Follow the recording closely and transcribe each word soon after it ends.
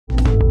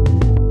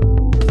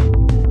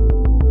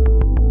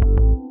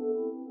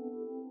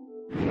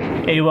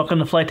Hey, welcome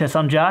to Flite Test.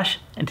 I'm Josh,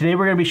 and today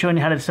we're going to be showing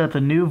you how to set up the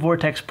new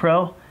Vortex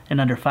Pro in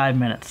under 5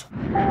 minutes.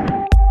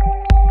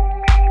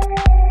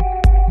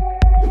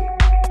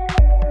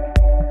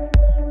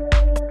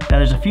 Now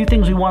there's a few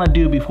things we want to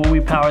do before we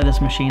power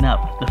this machine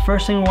up. The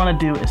first thing we want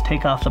to do is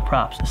take off the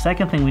props. The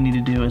second thing we need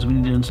to do is we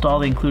need to install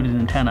the included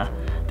antenna.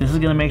 This is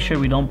going to make sure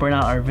we don't burn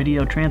out our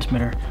video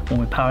transmitter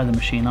when we power the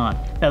machine on.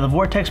 Now the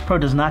Vortex Pro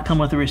does not come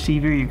with a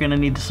receiver. You're going to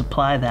need to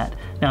supply that.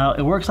 Now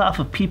it works off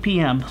of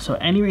PPM, so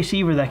any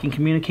receiver that can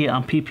communicate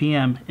on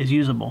PPM is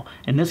usable.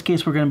 In this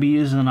case we're going to be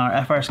using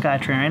our FR Sky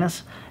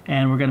Trinus,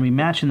 and we're going to be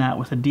matching that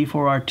with a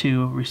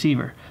D4R2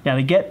 receiver. Now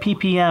to get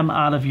PPM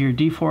out of your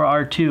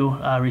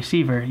D4R2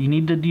 receiver, you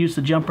need to use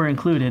the jumper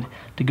included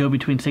to go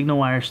between signal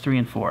wires 3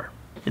 and 4.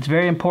 It's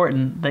very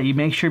important that you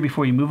make sure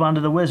before you move on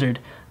to the Wizard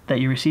that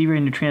your receiver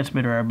and your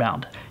transmitter are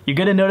bound. You're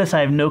going to notice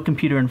I have no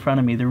computer in front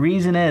of me. The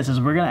reason is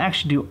we're going to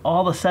actually do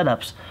all the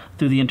setups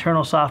through the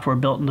internal software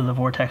built into the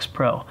Vortex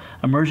Pro.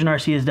 Immersion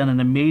RC has done an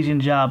amazing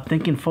job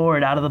thinking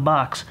forward out of the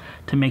box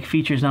to make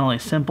features not only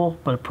simple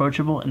but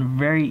approachable and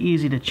very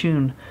easy to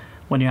tune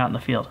when you're out in the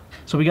field.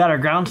 So we got our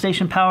ground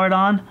station powered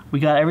on, we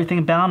got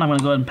everything bound. I'm going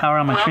to go ahead and power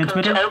on my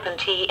transmitter. Welcome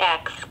to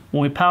OpenTX.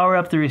 When we power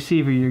up the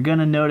receiver, you're going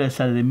to notice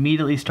that it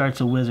immediately starts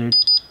a Wizard.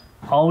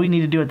 All we need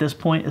to do at this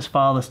point is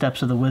follow the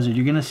steps of the Wizard.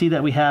 You're going to see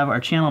that we have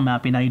our channel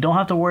mapping. Now you don't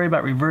have to worry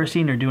about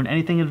reversing or doing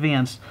anything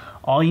advanced.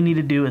 All you need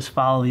to do is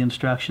follow the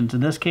instructions.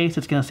 In this case,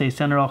 it's going to say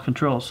center all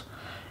controls.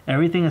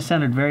 Everything is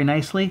centered very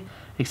nicely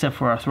except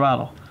for our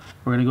throttle.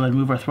 We're going to go ahead and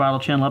move our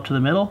throttle channel up to the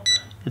middle.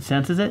 It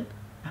senses it.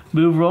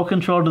 Move roll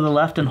control to the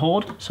left and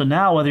hold. So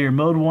now whether you're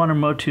mode 1 or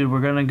mode 2,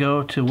 we're going to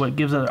go to what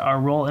gives it our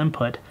roll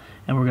input,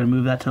 and we're going to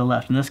move that to the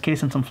left. In this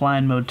case, since I'm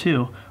flying mode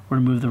 2, we're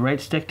going to move the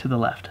right stick to the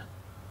left.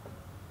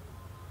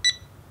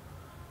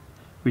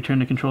 Return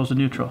the controls to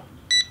neutral.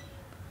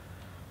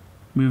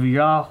 Move your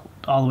yaw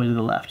all the way to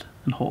the left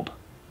and hold.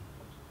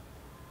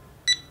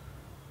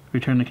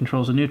 Return the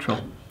controls to neutral.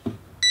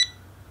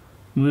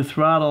 Move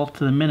throttle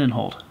to the min and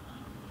hold.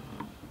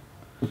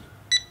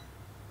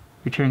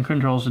 Return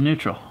controls to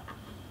neutral.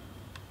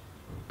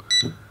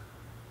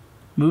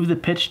 Move the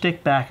pitch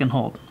stick back and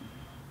hold.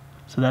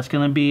 So that's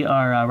going to be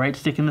our right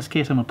stick in this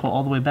case. I'm going to pull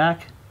all the way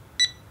back.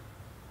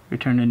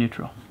 Return to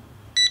neutral.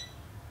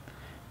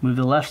 Move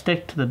the left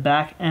stick to the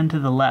back and to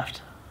the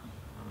left.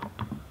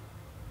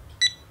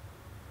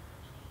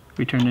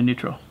 Return to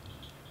neutral.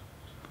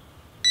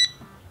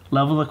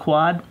 Level the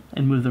quad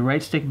and move the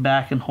right stick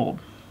back and hold.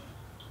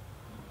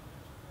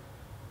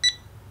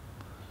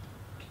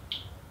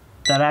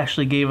 That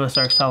actually gave us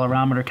our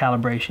accelerometer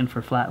calibration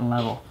for flat and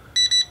level.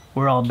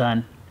 We're all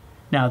done.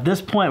 Now at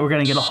this point we're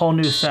going to get a whole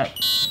new set.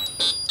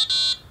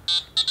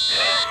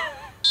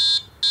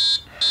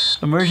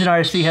 Immersion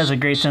RC has a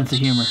great sense of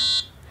humor.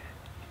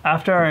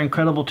 After our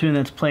incredible tune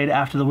that's played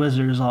after the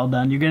Wizard is all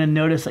done, you're going to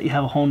notice that you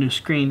have a whole new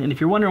screen. And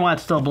if you're wondering why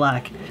it's still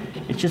black,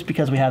 it's just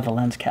because we have the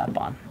lens cap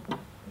on.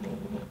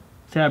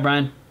 Say hi,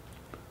 Brian.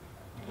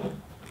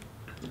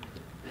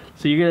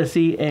 So you're going to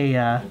see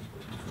a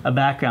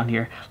background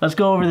here. Let's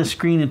go over the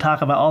screen and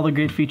talk about all the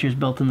great features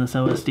built in this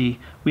OSD.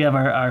 We have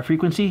our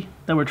frequency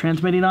that we're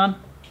transmitting on.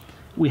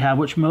 We have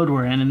which mode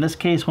we're in. In this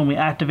case, when we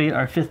activate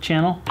our 5th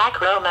channel,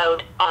 Acro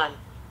mode on.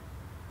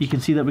 You can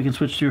see that we can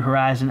switch through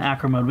Horizon,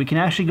 Acro mode. We can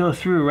actually go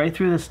right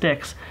through the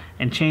sticks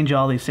and change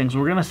all these things.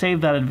 We're going to save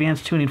that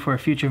advanced tuning for a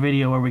future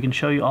video where we can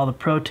show you all the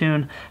Pro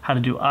Tune, how to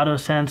do auto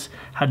sense,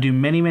 how to do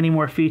many, many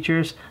more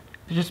features.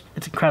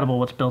 It's incredible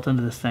what's built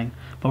into this thing.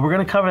 But we're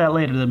going to cover that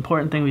later. The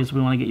important thing is we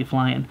want to get you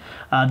flying.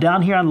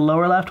 Down here on the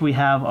lower left, we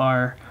have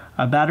our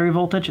battery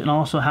voltage and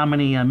also how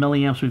many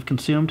milliamps we've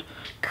consumed.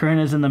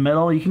 Current is in the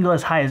middle. You can go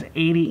as high as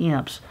 80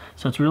 amps.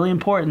 So it's really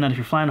important that if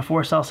you're flying a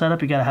 4-cell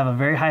setup, you got to have a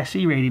very high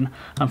C rating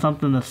on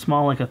something that's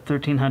small like a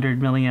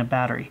 1300 milliamp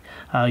battery.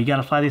 You got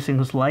to fly these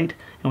things light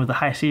and with a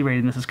high C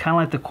rating. This is kind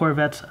of like the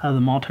Corvettes of the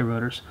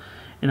multi-rotors.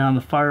 And on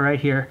the far right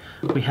here,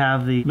 we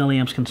have the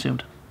milliamps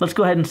consumed. Let's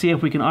go ahead and see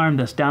if we can arm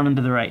this down and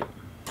to the right.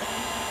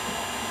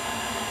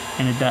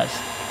 And it does.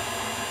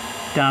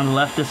 Down to the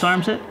left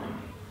disarms it.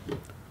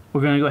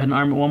 We're going to go ahead and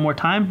arm it one more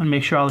time and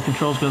make sure all the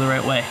controls go the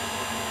right way.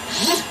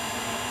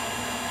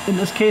 In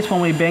this case,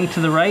 when we bang to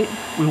the right,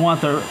 we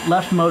want the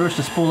left motors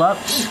to spool up,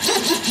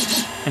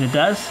 and it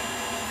does.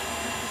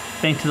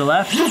 Bang to the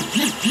left.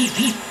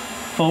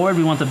 Forward,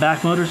 we want the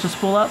back motors to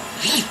spool up.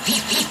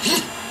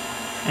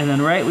 And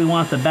then right, we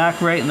want the back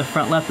right and the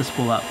front left to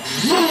spool up.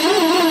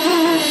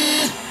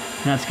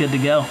 And that's good to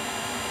go.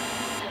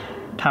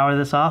 Power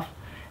this off.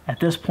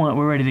 At this point,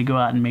 we're ready to go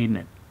out and maiden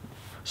it.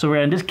 So we're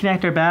going to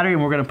disconnect our battery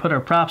and we're going to put our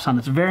props on.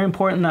 It's very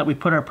important that we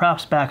put our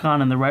props back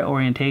on in the right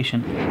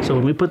orientation. So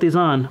when we put these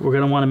on, we're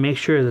going to want to make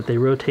sure that they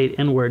rotate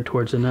inward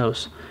towards the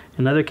nose.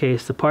 In another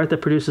case, the part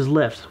that produces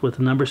lift with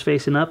the numbers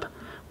facing up,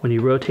 when you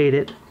rotate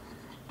it,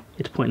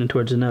 it's pointing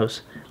towards the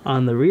nose.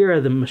 On the rear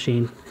of the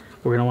machine,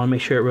 we're going to want to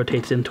make sure it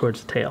rotates in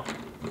towards the tail.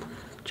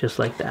 Just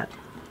like that.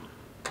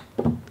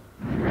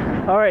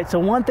 All right, so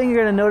one thing you're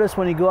gonna notice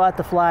when you go out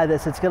to fly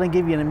this, it's gonna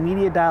give you an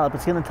immediate dial-up.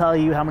 It's gonna tell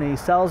you how many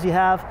cells you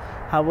have,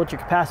 what's your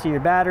capacity of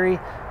your battery.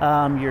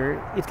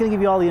 It's gonna give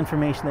you all the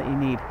information that you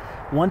need.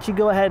 Once you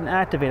go ahead and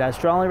activate, I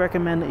strongly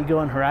recommend that you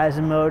go in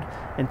horizon mode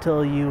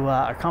until you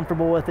are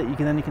comfortable with it.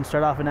 Then you can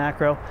start off in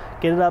acro,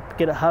 get it up,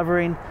 get it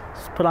hovering,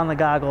 put on the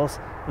goggles,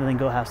 and then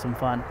go have some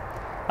fun.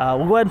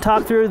 We'll go ahead and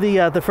talk through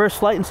the first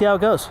flight and see how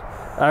it goes.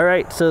 All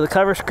right, so the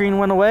cover screen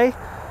went away.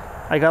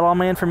 I got all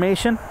my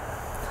information.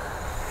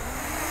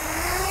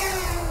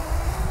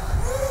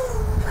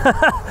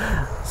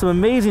 Some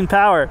amazing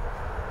power.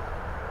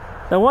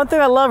 Now, one thing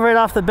I love right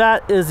off the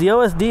bat is the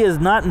OSD is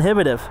not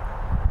inhibitive.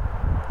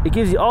 It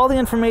gives you all the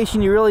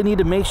information you really need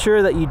to make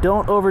sure that you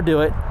don't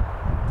overdo it,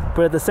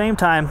 but at the same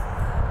time,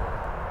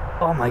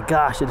 oh my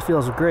gosh, it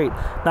feels great.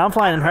 Now I'm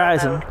flying in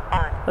horizon.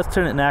 Let's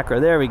turn it in acro.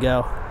 There we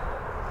go.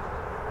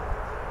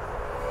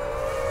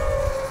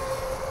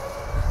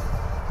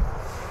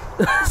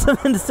 Some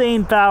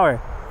insane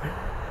power.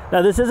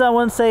 Now this is, I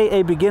want to say,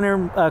 a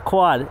beginner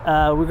quad.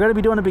 We're going to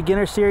be doing a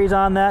beginner series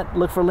on that.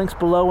 Look for links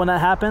below when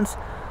that happens.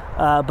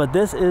 But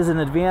this is an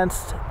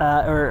advanced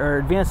or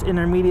advanced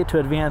intermediate to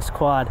advanced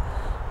quad.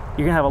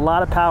 You're going to have a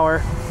lot of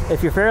power.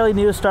 If you're fairly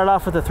new, start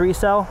off with a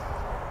 3-cell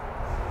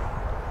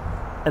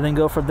and then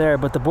go from there.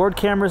 But the board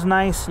camera is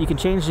nice. You can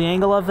change the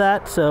angle of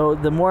that. So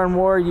the more and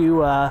more you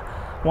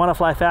want to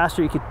fly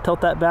faster, you can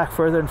tilt that back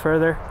further and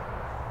further.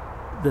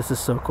 This is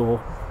so cool.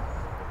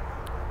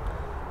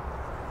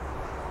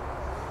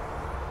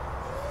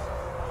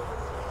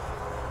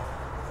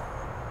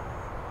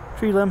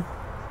 Tree limb.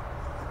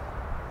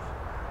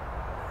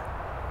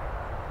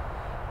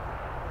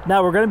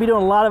 Now we're going to be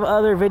doing a lot of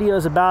other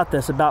videos about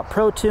this, about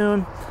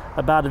ProTune,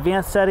 about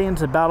advanced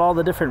settings, about all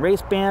the different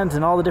race bands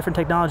and all the different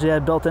technology I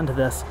have built into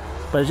this.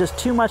 But it's just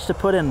too much to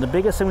put in. The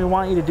biggest thing we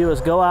want you to do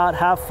is go out,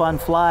 have fun,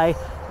 fly.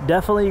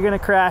 Definitely you're going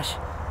to crash,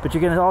 but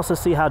you're going to also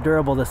see how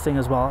durable this thing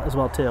is as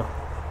well too.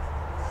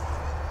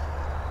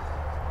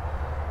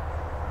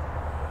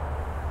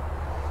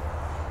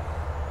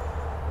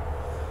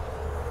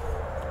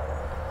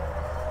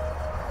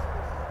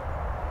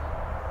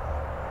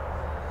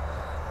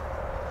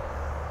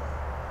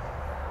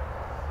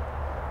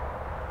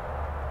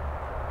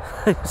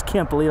 I just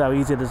can't believe how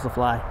easy it is to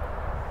fly.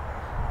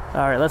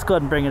 All right, let's go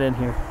ahead and bring it in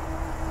here.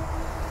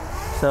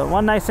 So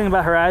one nice thing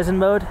about horizon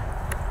mode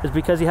is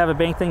because you have a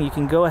bank thing, you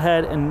can go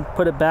ahead and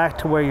put it back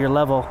to where you're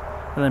level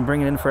and then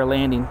bring it in for a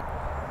landing.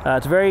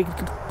 It's very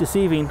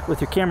deceiving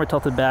with your camera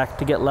tilted back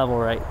to get level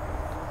right.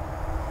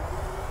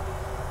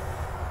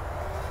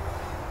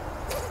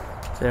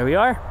 There we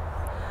are.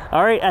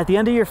 All right, at the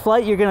end of your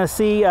flight, you're gonna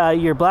see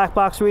your black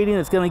box reading.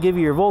 It's gonna give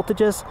you your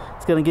voltages.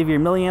 It's gonna give you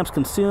your milliamps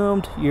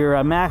consumed,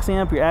 your max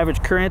amp, your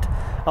average current.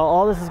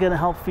 All this is gonna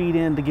help feed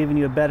into giving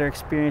you a better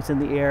experience in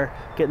the air,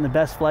 getting the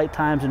best flight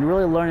times, and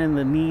really learning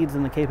the needs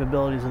and the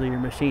capabilities of your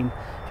machine.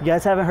 If you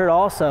guys haven't heard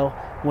also,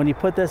 when you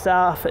put this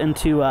off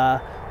into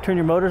turn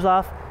your motors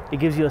off, it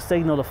gives you a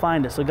signal to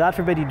find it. So God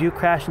forbid you do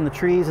crash in the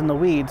trees and the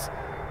weeds,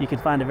 you can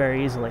find it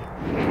very easily.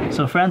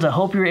 So friends, I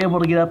hope you were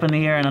able to get up in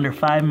the air in under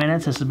 5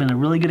 minutes. This has been a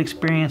really good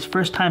experience.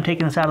 First time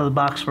taking this out of the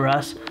box for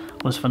us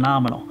was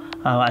phenomenal.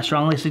 I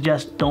strongly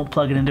suggest don't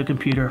plug it into a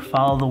computer,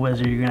 follow the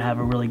wizard, you're gonna have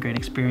a really great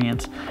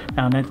experience.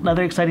 Now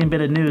another exciting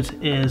bit of news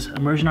is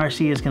Immersion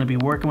RC is gonna be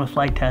working with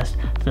Flite Test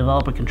to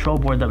develop a control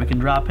board that we can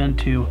drop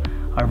into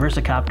our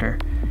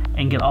Versacopter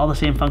and get all the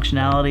same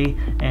functionality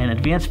and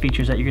advanced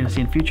features that you're gonna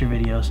see in future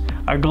videos.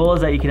 Our goal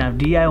is that you can have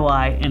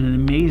DIY and an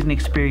amazing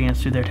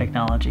experience through their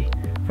technology.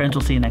 Friends,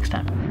 we'll see you next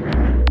time.